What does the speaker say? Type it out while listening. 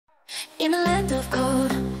In a land of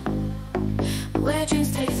code, where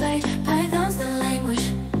dreams take flight, Python's the language.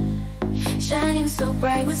 Shining so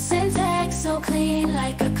bright with syntax so clean,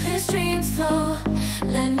 like a clear stream's flow.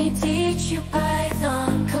 Let me teach you Python.